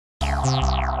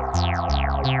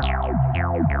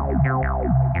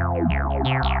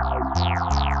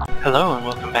Hello and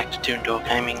welcome back to Tuandor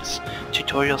Gaming's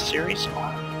tutorial series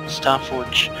on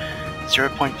Starforge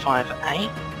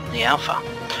 0.5a, the alpha.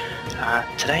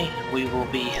 Today we will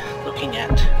be looking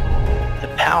at the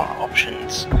power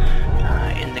options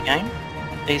in the game.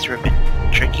 These are a bit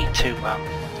tricky to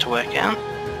work out.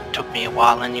 It took me a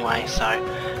while anyway, so I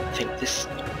think this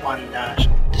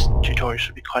tutorial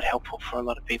should be quite helpful for a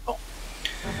lot of people.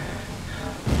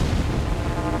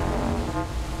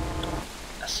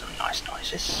 That's some nice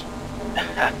noises.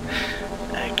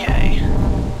 Okay,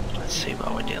 let's see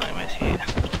what we're dealing with here.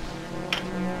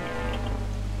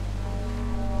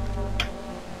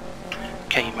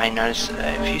 Okay, you may notice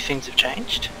a few things have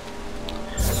changed.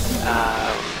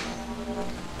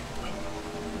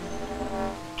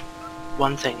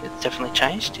 One thing that's definitely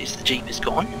changed is the Jeep is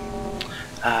gone.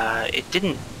 It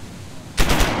didn't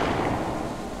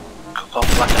cook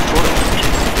off like I thought it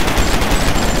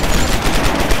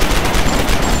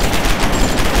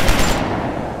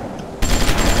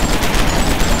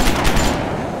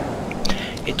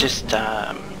would. It just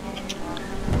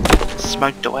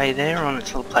smoked away there on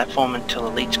its little platform until a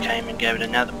leech came and gave it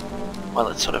another. Well,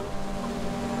 it sort of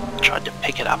tried to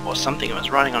pick it up or something. It was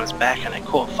riding on its back and it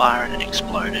caught fire and it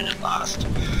exploded at last.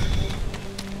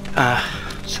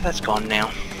 So that's gone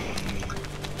now.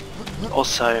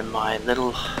 Also, my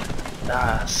little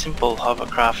simple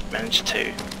hovercraft managed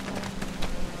to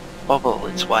bobble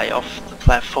its way off the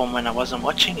platform when I wasn't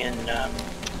watching and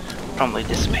probably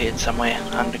disappeared somewhere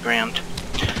underground.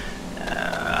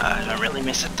 I don't really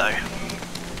miss it though.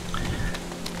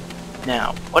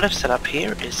 Now, what I've set up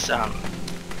here is, I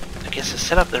guess a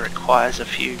setup that requires a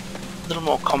few little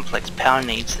more complex power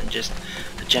needs than just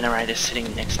a generator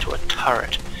sitting next to a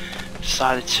turret. I've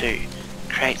decided to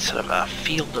create sort of a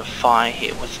field of fire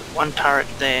here with one turret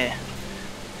there,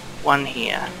 one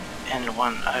here, and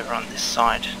one over on this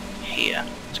side here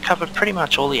to cover pretty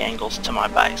much all the angles to my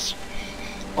base.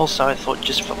 Also, I thought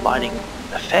just for lighting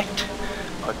effect,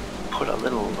 I'd put a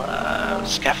little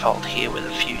scaffold here with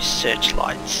a few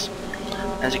searchlights.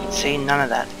 As you can see, none of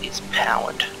that is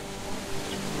powered.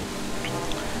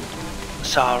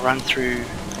 So I'll run through,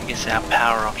 I guess, our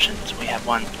power options. We have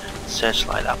one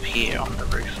searchlight up here on the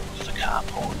roof of the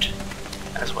carport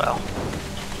as well.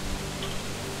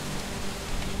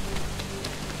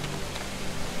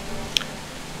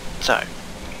 So,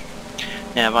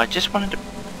 now if I just wanted to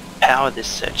power this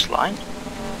searchlight,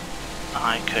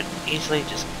 I could easily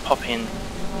just pop in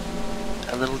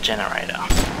a little generator.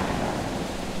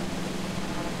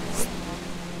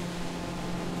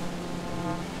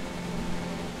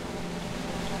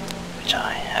 Which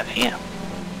I have here.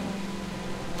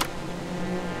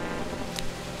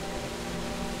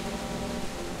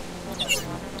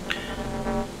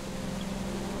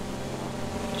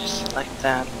 Just select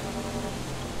that.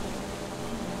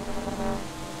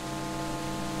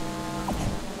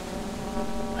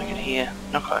 Make it here,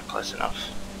 not quite close enough.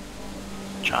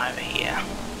 Try over here.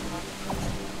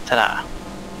 Ta-da!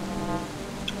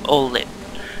 All lit.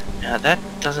 Now that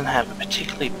doesn't have a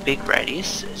particularly big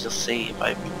radius, as you'll see if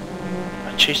I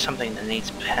choose something that needs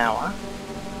power,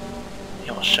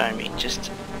 it will show me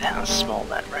just how small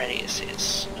that radius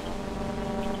is.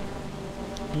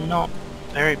 Not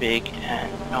very big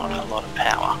and not a lot of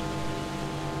power.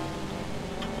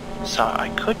 So I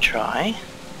could try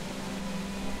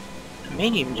the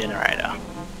medium generator.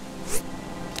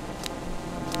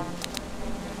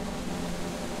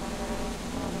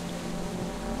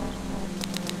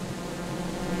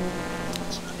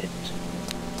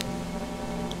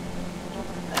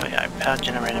 There we go, power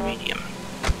generator medium.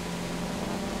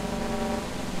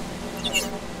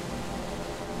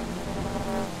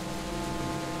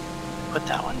 Put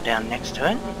that one down next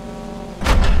to it.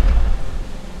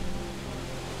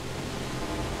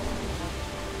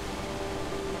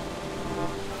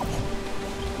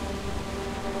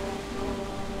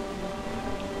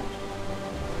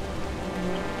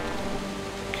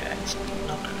 Okay, it's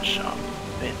not going to show up.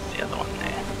 Where's the other one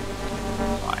there?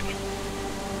 Fine.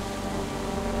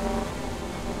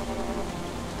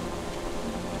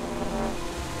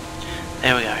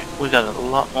 There we go. We've got a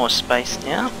lot more space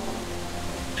now.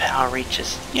 Power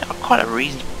reaches, quite a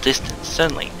reasonable distance.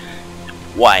 Certainly,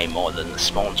 way more than the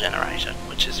small generator,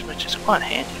 which is quite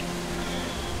handy.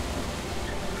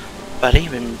 But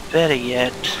even better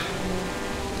yet,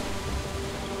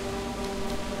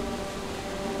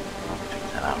 pick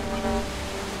that up.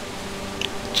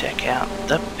 Check out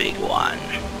the big one.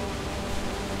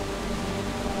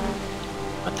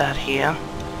 Put that here.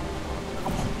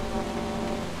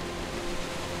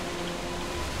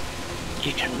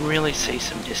 you can really see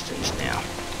some distance now.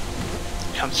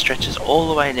 Stretches all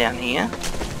the way down here.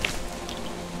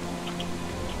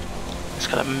 It's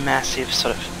got a massive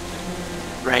sort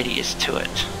of radius to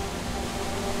it.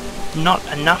 Not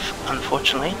enough,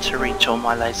 unfortunately, to reach all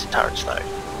my laser turrets though,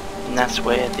 and that's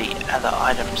where the other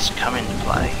items come into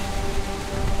play.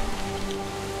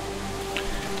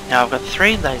 Now I've got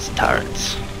 3 laser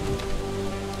turrets,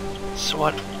 so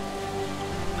what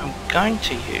I'm going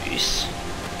to use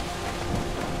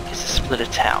is a splitter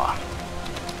tower.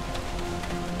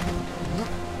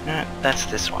 No, that's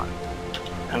this one.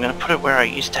 I'm going to put it where I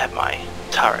used to have my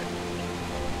turret.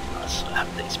 Let's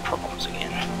have these problems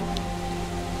again.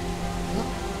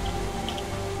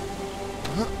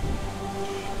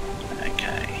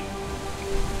 Okay.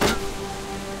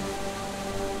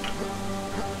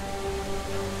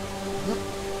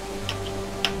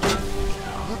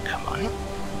 Oh, come on.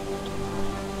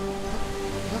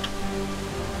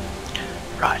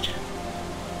 Right.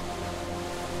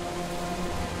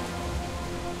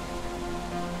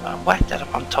 I whacked that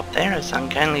up on top there, as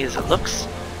ungainly as it looks.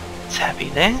 It's happy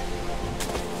there.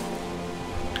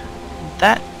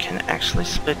 That can actually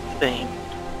split the beam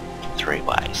 3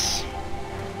 ways.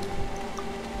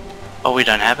 Oh, we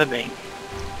don't have a beam.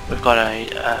 We've got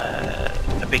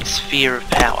a big sphere of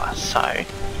power, so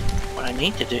what I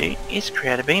need to do is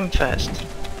create a beam first.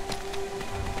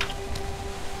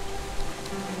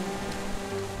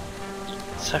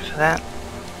 So for that,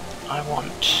 I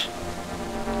want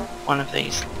one of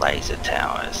these laser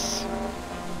towers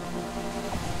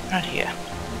right here.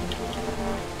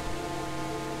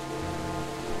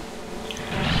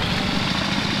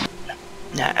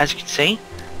 Now, as you can see,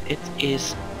 it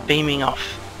is beaming off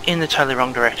in the totally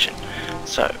wrong direction.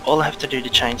 So all I have to do to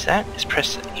change that is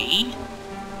press E,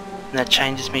 and that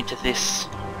changes me to this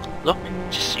look.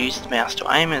 Just use the mouse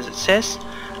to aim, as it says.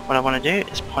 What I want to do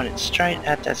is point it straight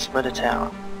at that splitter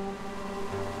tower,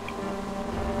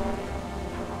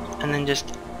 and then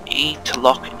just E to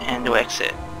lock and to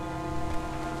exit.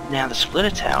 Now the splitter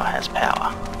tower has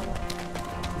power.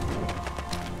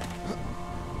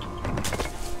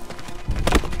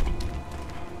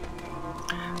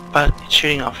 But it's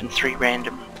shooting off in 3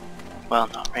 random, well,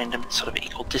 not random, sort of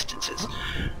equal distances.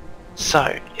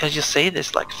 So, as you'll see,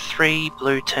 there's like 3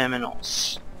 blue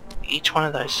terminals. Each one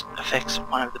of those affects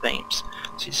one of the beams.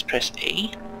 So you just press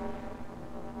E,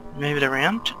 move it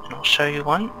around, and I'll show you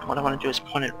one. What I want to do is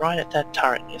point it right at that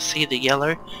turret. You'll see the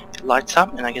yellow, it lights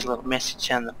up, and I get a little message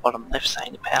down the bottom left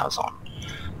saying the power's on.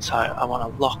 So I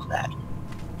want to lock that.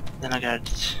 Then I go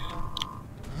to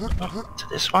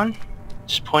this one,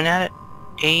 just point at it,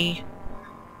 E.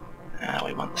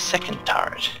 We want the second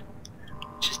turret,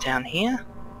 which is down here.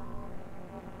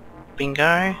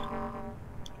 Bingo.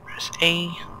 Press E.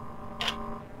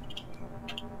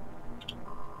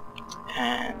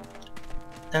 And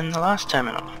then the last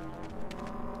terminal.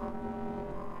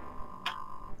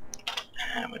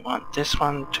 And we want this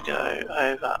one to go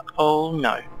over. Oh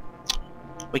no,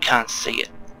 we can't see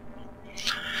it.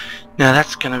 Now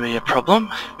that's going to be a problem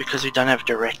because we don't have a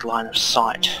direct line of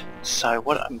sight. So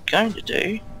what I'm going to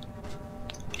do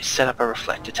is set up a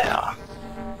reflector tower.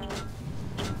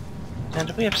 Now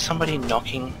do we have somebody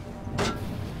knocking?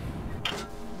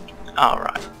 Oh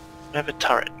right, we have a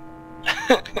turret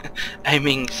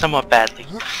aiming somewhat badly.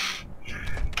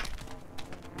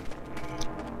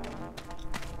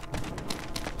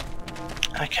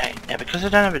 Okay, now because I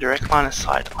don't have a direct line of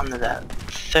sight on that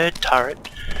 3rd turret,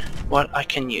 what I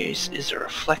can use is a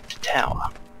reflector tower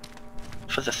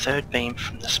for the 3rd beam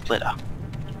from the splitter.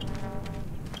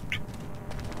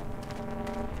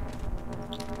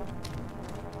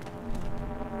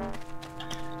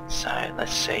 So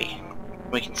let's see,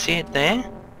 we can see it there,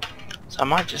 so I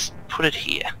might just put it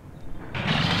here.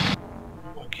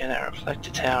 We'll get our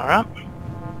reflector tower up.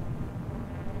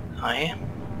 Oh yeah,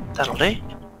 that'll do.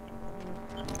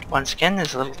 Once again,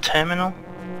 there's a little terminal.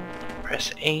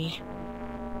 Press E.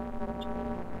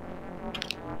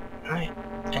 Right,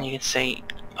 and you can see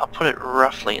I'll put it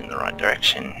roughly in the right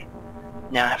direction.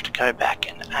 Now I have to go back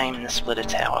and aim the splitter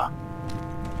tower.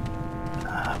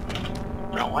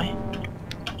 Wrong way.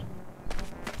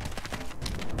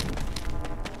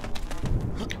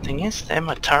 Good thing is, there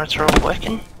my turrets are all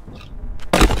working,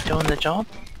 doing the job.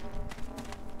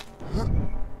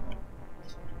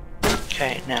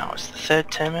 Okay, now it's the 3rd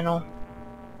terminal,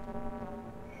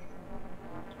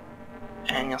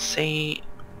 and you'll see,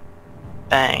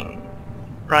 bang,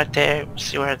 right there,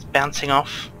 see where it's bouncing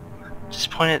off?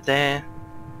 Just point it there,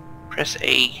 press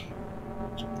E,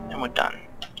 and we're done.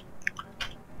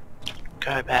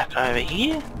 Go back over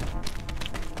here.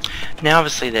 Now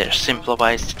obviously there are simpler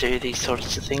ways to do these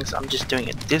sorts of things. I'm just doing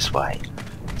it this way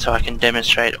so I can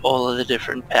demonstrate all of the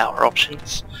different power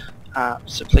options.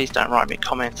 So please don't write me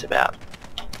comments about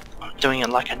doing it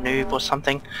like a noob or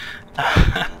something,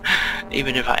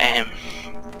 even if I am.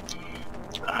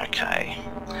 Okay,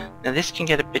 now this can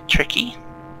get a bit tricky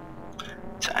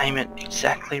to aim it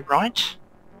exactly right,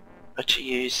 but you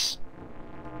use...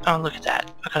 oh, look at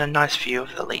that, I've got a nice view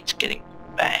of the leads getting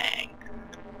bang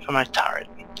from my turret.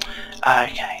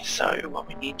 Okay, so what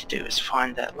we need to do is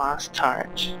find that last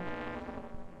turret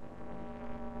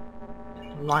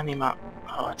and line him up.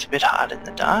 Oh, it's a bit hard in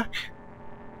the dark,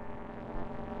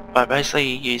 but basically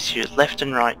you use your left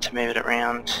and right to move it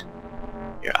around,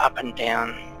 your up and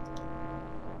down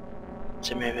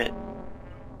to move it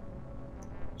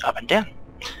up and down.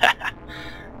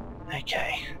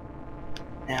 Okay,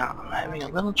 now I'm having a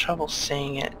little trouble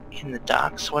seeing it in the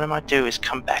dark, so what I might do is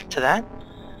come back to that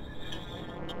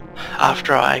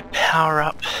after I power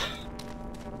up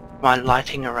my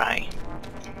lighting array.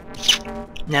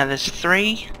 Now there's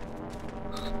 3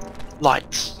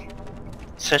 lights,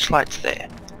 searchlights there.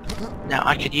 Now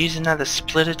I could use another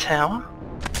splitter tower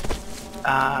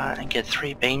and get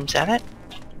 3 beams at it.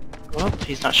 Oh,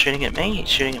 he's not shooting at me, he's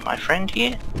shooting at my friend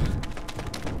here.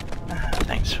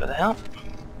 Thanks for the help.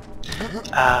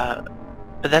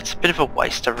 But that's a bit of a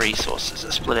waste of resources,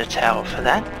 a splitter tower for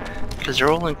that, because they're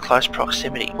all in close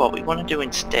proximity. What we want to do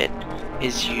instead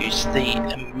is use the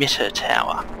emitter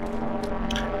tower.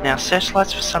 Now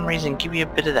searchlights for some reason give you a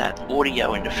bit of that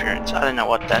audio interference. I don't know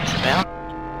what that's about,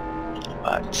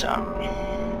 but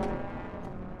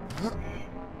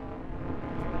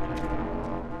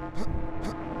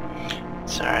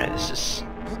sorry, this is...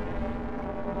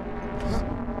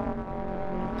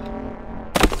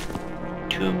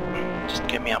 cool. Just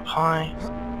get me up high.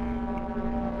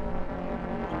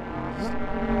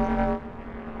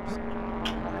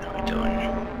 How are we doing?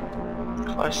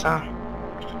 Closer.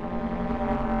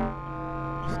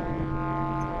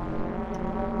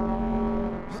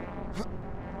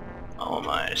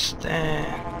 Almost there.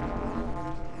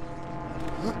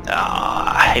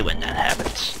 Ah, I hate when that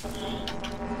happens.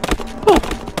 Ooh.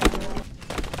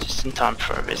 Just in time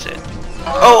for a visit.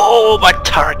 Oh, my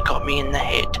turret got me in the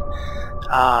head.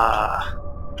 Ah,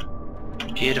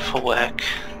 beautiful work.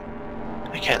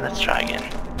 Okay, let's try again.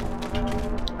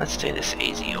 Let's do this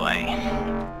easy way.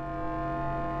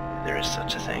 There is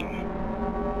such a thing.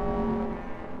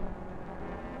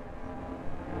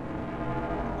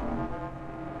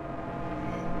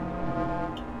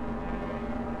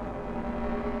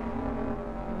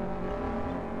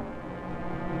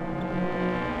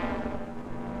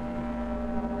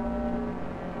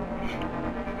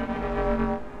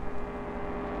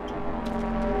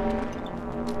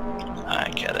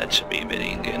 Okay, that should be a bit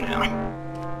easier now.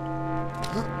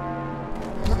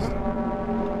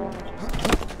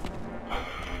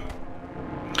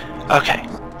 Okay,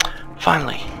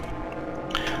 finally.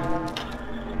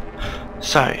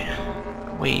 So,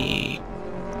 we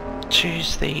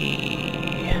choose the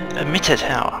emitter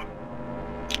tower.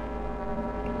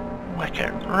 Whack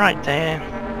it right there.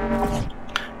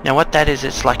 Now what that is,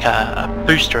 it's like a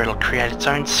booster. It'll create its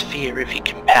own sphere if you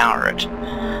can power it.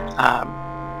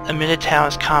 Emitter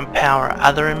towers can't power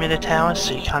other emitter towers,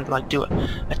 so you can't like do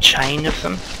a chain of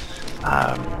them.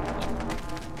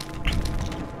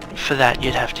 For that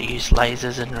you'd have to use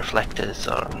lasers and reflectors,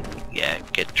 or yeah,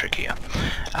 get trickier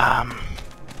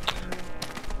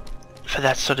for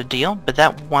that sort of deal. But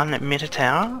that one emitter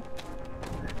tower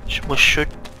should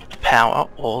power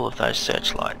all of those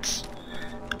searchlights.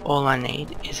 All I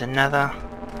need is another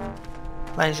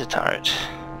laser turret.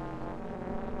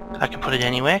 I can put it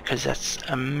anywhere because that's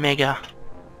a mega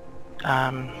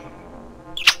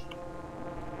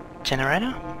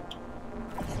generator.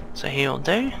 So here will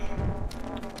do.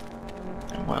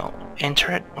 And we'll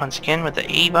enter it once again with the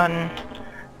E button.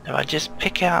 If I just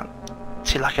pick out,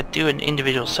 see, like I do an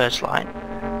individual searchlight,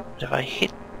 but if I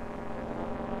hit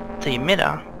the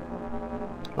emitter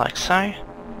like so,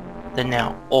 they're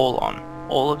now all on.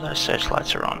 All of those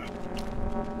searchlights are on.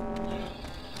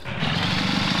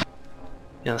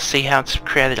 You'll see how it's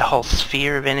created a whole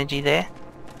sphere of energy there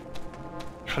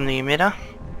from the emitter.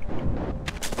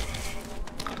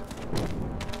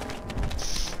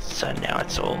 So now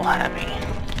it's all happy.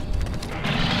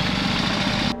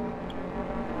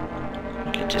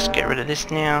 I can just get rid of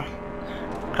this now.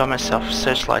 Got myself a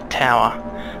searchlight tower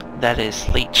that is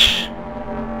leech,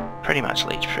 pretty much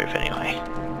leech proof anyway.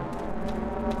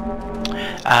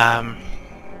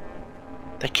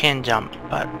 They can jump,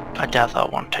 but I doubt they'll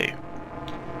want to.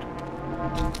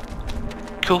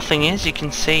 Cool thing is you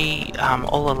can see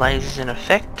all the lasers in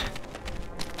effect.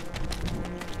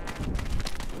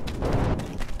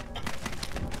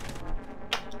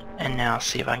 now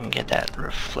see if I can get that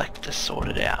reflector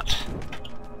sorted out.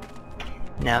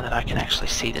 Now that I can actually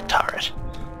see the turret.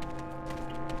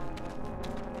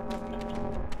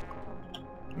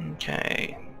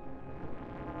 Okay.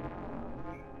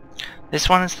 This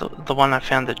one is the one I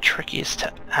found the trickiest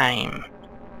to aim.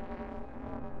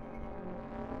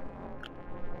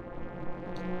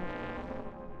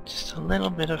 Just a little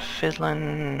bit of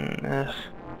fiddling.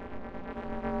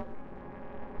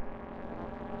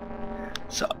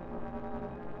 So,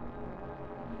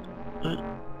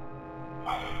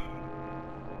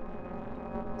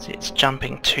 see, it's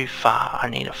jumping too far. I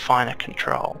need a finer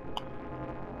control.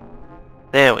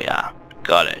 There we are.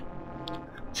 Got it.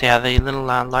 See how the little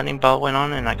lightning bolt went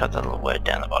on, and I got the little word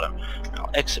down the bottom. I'll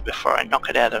exit before I knock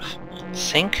it out of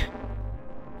sync.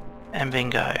 And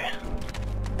bingo.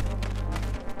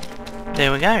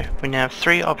 There we go. We now have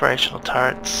 3 operational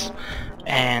turrets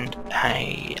and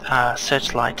a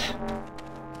searchlight.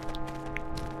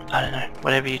 I don't know,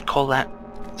 whatever you'd call that,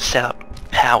 setup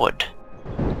powered.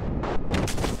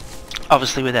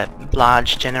 Obviously with that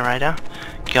large generator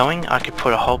going, I could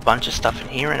put a whole bunch of stuff in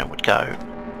here and it would go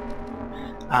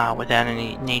without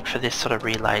any need for this sort of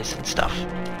relays and stuff.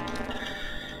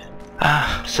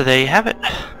 So there you have it.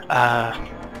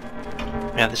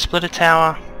 We have the splitter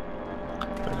tower,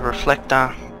 the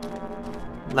reflector,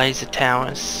 laser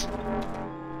towers,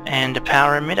 and a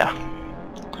power emitter.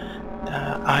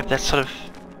 I hope that sort of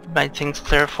made things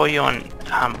clearer for you on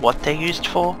what they're used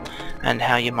for and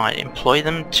how you might employ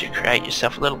them to create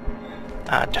yourself a little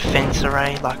defense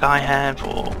array like I have,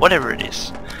 or whatever it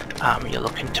is you're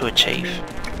looking to achieve.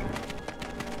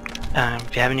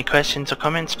 If you have any questions or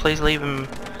comments, please leave them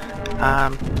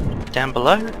down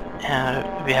below.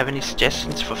 If you have any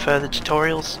suggestions for further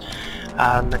tutorials,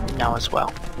 let me know as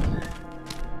well.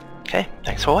 Okay,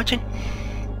 thanks for watching.